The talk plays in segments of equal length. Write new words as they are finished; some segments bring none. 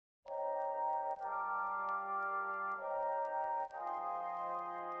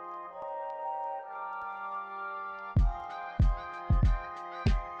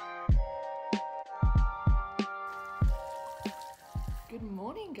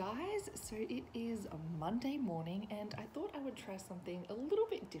morning, guys. So it is a Monday morning and I thought I would try something a little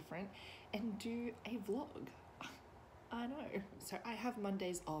bit different and do a vlog. I know. So I have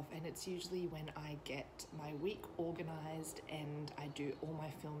Mondays off and it's usually when I get my week organized and I do all my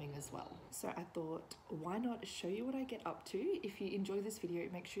filming as well. So I thought, why not show you what I get up to? If you enjoy this video,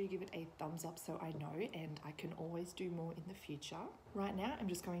 make sure you give it a thumbs up so I know and I can always do more in the future. Right now, I'm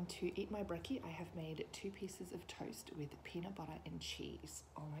just going to eat my brekkie. I have made 2 pieces of toast with peanut butter and cheese.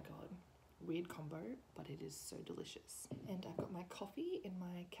 Oh my God. Weird combo, but it is so delicious. And I've got my coffee in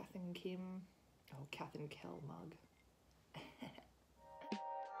my Kath and Kel mug.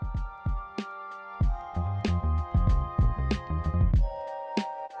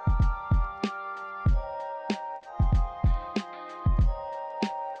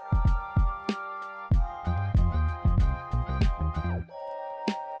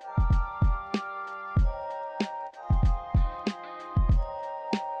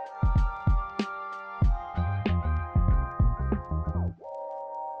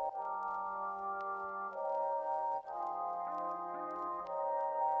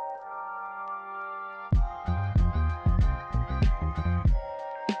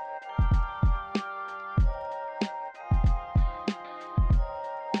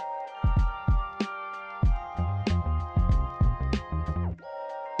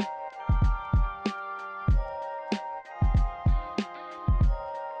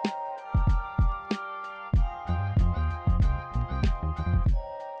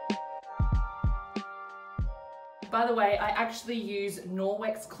 By the way, I actually use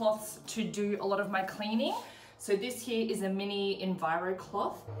Norwex cloths to do a lot of my cleaning. So this here is a mini Enviro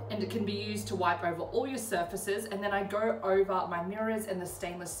cloth and it can be used to wipe over all your surfaces, and then I go over my mirrors and the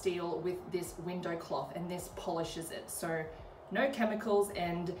stainless steel with this window cloth and this polishes it. So no chemicals,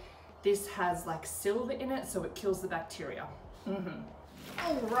 and this has like silver in it so it kills the bacteria.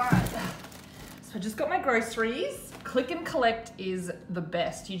 All right. So I just got my groceries. Click and collect is the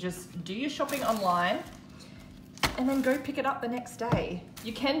best. You just do your shopping online and then go pick it up the next day.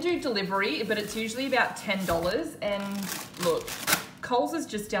 You can do delivery, but it's usually about $10. And look, Coles is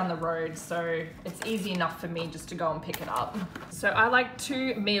just down the road, so it's easy enough for me just to go and pick it up. So I like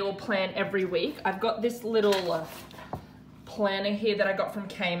to meal plan every week. I've got this little planner here that I got from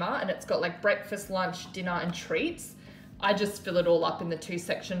Kmart, and it's got like breakfast, lunch, dinner, and treats. I just fill it all up in the 2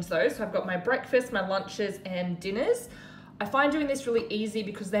 sections though. So I've got my breakfast, my lunches, and dinners. I find doing this really easy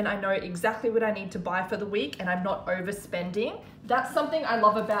because then I know exactly what I need to buy for the week and I'm not overspending. That's something I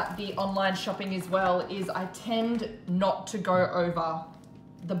love about the online shopping as well, is I tend not to go over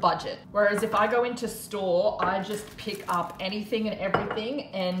the budget. Whereas if I go into store, I just pick up anything and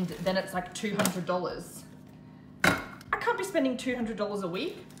everything and then it's like $200. I can't be spending $200 a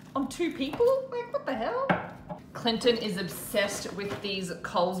week on 2 people. Like, what the hell? Clinton is obsessed with these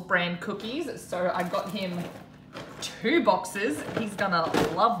Coles brand cookies, so I got him 2 boxes. He's gonna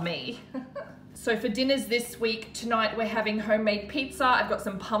love me. So for dinners this week, tonight we're having homemade pizza. I've got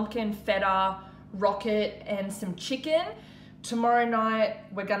some pumpkin, feta, rocket, and some chicken. Tomorrow night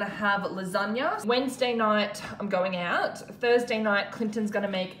we're gonna have lasagna. Wednesday night I'm going out. Thursday night Clinton's gonna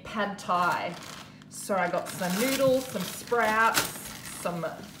make pad thai. So I got some noodles, some sprouts, some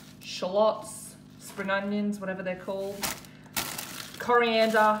shallots, spring onions, whatever they're called.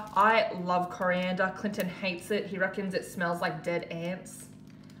 Coriander. I love coriander. Clinton hates it. He reckons it smells like dead ants.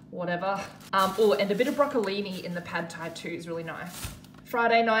 Whatever. Oh, and a bit of broccolini in the pad thai too is really nice.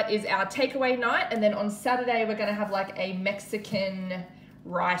 Friday night is our takeaway night, and then on Saturday we're gonna have like a Mexican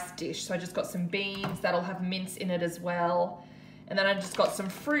rice dish. So I just got some beans that'll have mince in it as well. And then I just got some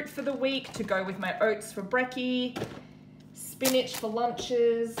fruit for the week to go with my oats for brekkie, spinach for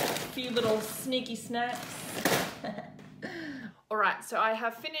lunches, a few little sneaky snacks. All right, so I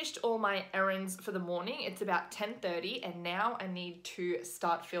have finished all my errands for the morning. It's about 10:30 and now I need to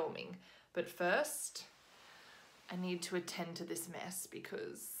start filming. But first, I need to attend to this mess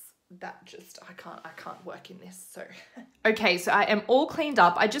because I can't work in this, so. Okay, so I am all cleaned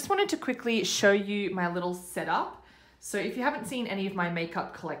up. I just wanted to quickly show you my little setup. So if you haven't seen any of my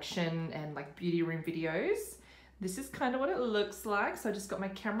makeup collection and like beauty room videos, this is kind of what it looks like. So I just got my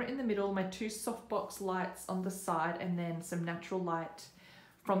camera in the middle, my 2 softbox lights on the side, and then some natural light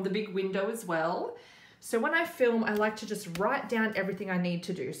from the big window as well. So when I film, I like to just write down everything I need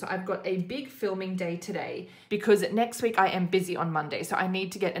to do. So I've got a big filming day today because next week I am busy on Monday. So I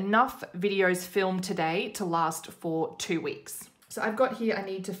need to get enough videos filmed today to last for 2 weeks. So I've got here, I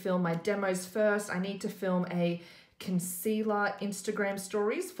need to film my demos first. I need to film a concealer Instagram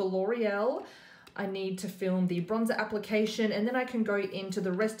stories for L'Oreal. I need to film the bronzer application, and then I can go into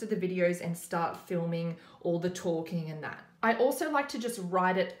the rest of the videos and start filming all the talking and that. I also like to just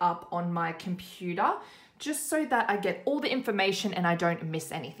write it up on my computer just so that I get all the information and I don't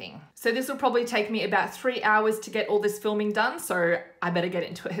miss anything. So this will probably take me about 3 hours to get all this filming done, so I better get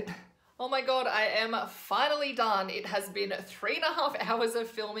into it. Oh my God, I am finally done. It has been 3.5 hours of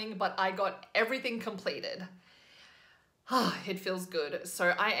filming, but I got everything completed. It feels good.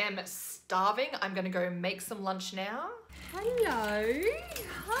 So I am starving. I'm gonna go make some lunch now. Hello,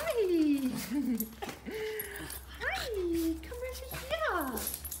 hi. Hi, come over here.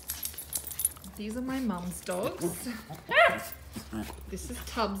 These are my mum's dogs. This is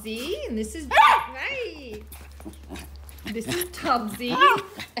Tubbsy, and this is hey. This is Tubbsy,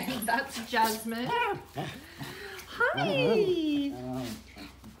 and that's Jasmine. Hi.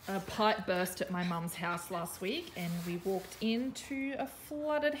 A pipe burst at my mum's house last week, and we walked into a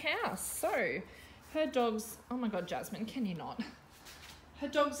flooded house. So her dogs, oh my God, Jasmine, can you not? Her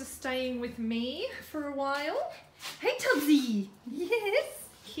dogs are staying with me for a while. Hey, Tubbsy. Yes.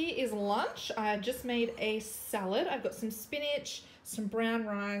 Here is lunch. I just made a salad. I've got some spinach, some brown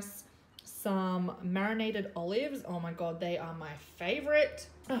rice, some marinated olives. Oh my God, they are my favorite.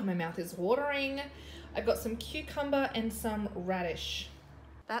 Oh, my mouth is watering. I've got some cucumber and some radish.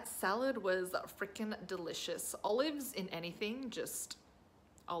 That salad was freaking delicious. Olives in anything, just,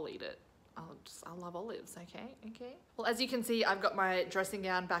 I'll eat it. I love olives, okay. Well, as you can see, I've got my dressing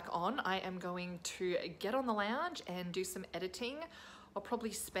gown back on. I am going to get on the lounge and do some editing. I'll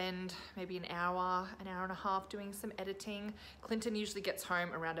probably spend maybe an hour and a half doing some editing. Clinton usually gets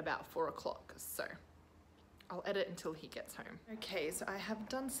home around about 4 o'clock, so I'll edit until he gets home. Okay, so I have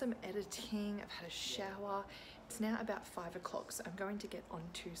done some editing. I've had a shower. It's now about 5 o'clock, so I'm going to get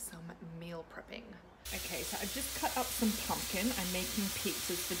onto some meal prepping. Okay, so I've just cut up some pumpkin. I'm making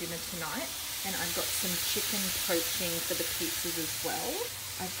pizzas for dinner tonight, and I've got some chicken poaching for the pizzas as well.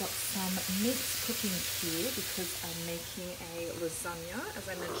 I've got some mince cooking here because I'm making a lasagna, as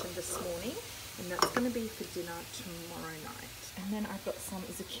I mentioned this morning, and that's going to be for dinner tomorrow night. And then I've got some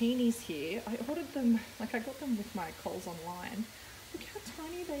zucchinis here. I ordered them, like I got them with my Coles online. Look how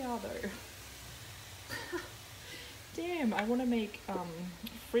tiny they are though. Damn, I want to make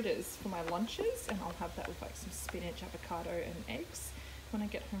fritters for my lunches, and I'll have that with like some spinach, avocado and eggs when I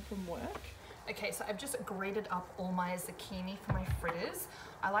get home from work. Okay, so I've just grated up all my zucchini for my fritters.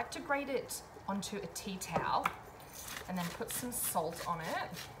 I like to grate it onto a tea towel and then put some salt on it.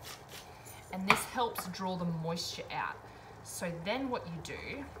 And this helps draw the moisture out. So then what you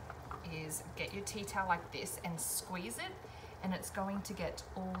do is get your tea towel like this and squeeze it, and it's going to get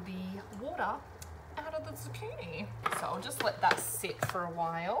all the water out of the zucchini. So I'll just let that sit for a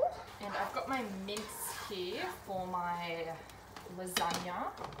while. And I've got my mince here for my lasagna.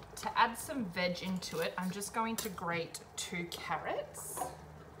 To add some veg into it, I'm just going to grate 2 carrots.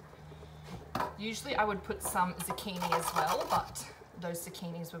 Usually I would put some zucchini as well, but those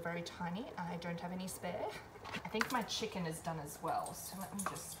zucchinis were very tiny. I don't have any spare. I think my chicken is done as well, so let me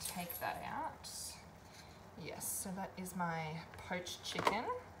just take that out. Yes, so that is my poached chicken.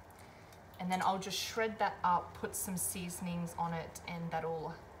 And then I'll just shred that up, put some seasonings on it, and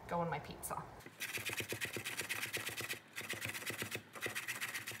that'll go on my pizza.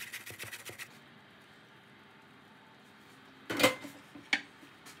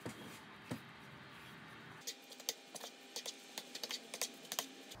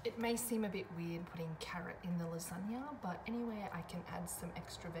 It may seem a bit weird putting carrot in the lasagna, but anyway I can add some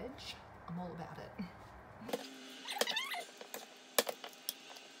extra veg, I'm all about it.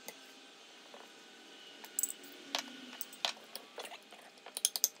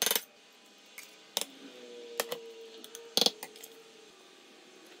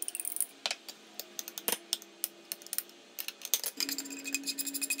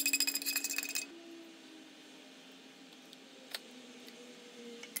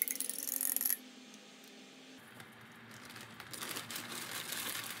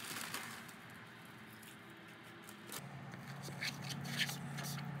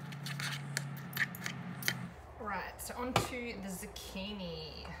 Right, so onto the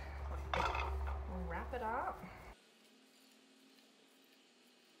zucchini. We'll wrap it up.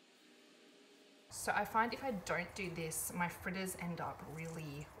 So I find if I don't do this, my fritters end up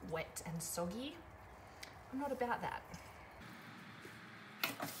really wet and soggy. I'm not about that.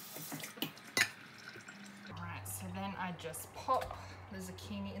 Alright, so then I just pop the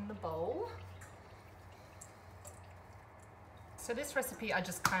zucchini in the bowl. So this recipe I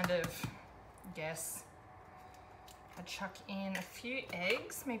just kind of guess. I chuck in a few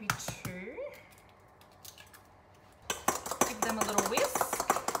eggs, maybe 2. Give them a little whisk.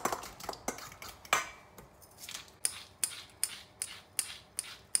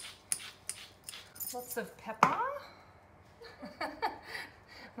 Lots of pepper.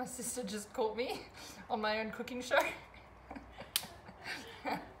 My sister just caught me on my own cooking show.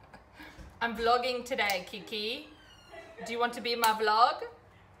 I'm vlogging today, Kiki. Do you want to be in my vlog?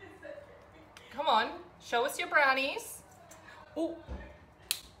 Come on, show us your brownies. Oh,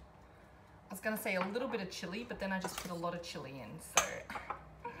 I was gonna say a little bit of chili, but then I just put a lot of chili in, so.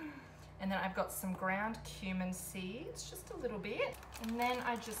 And then I've got some ground cumin seeds, just a little bit. And then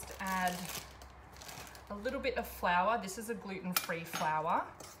I just add a little bit of flour. This is a gluten-free flour,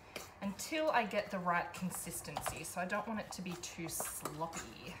 until I get the right consistency. So I don't want it to be too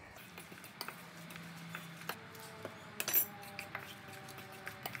sloppy.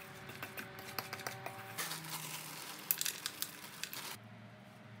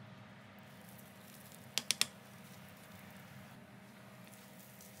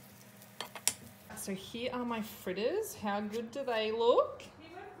 So here are my fritters. How good do they look?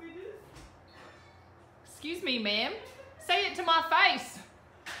 Excuse me, ma'am. Say it to my face.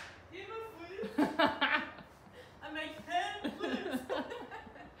 I make hand fritters.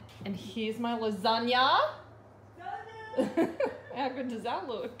 And here's my lasagna. How good does that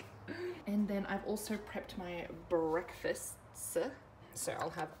look? And then I've also prepped my breakfasts. So I'll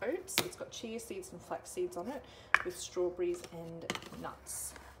have oats. It's got chia seeds and flax seeds on it with strawberries and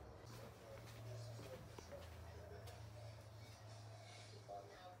nuts.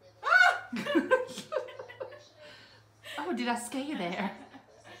 Oh, did I scare you there?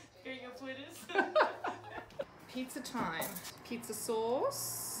 Getting your fritters. Pizza time. Pizza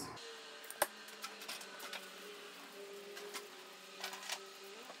sauce.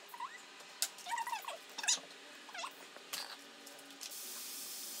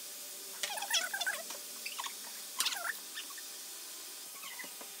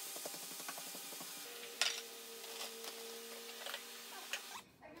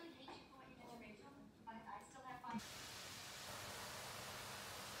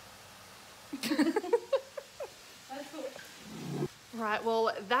 Right,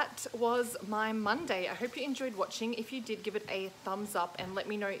 well, that was my Monday. I hope you enjoyed watching. If you did, give it a thumbs up and let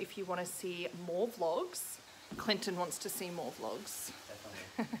me know if you want to see more vlogs. Clinton wants to see more vlogs.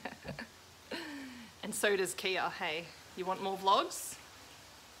 And so does Kia. Hey, you want more vlogs?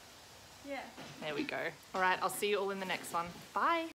 Yeah. There we go. All right, I'll see you all in the next one. Bye.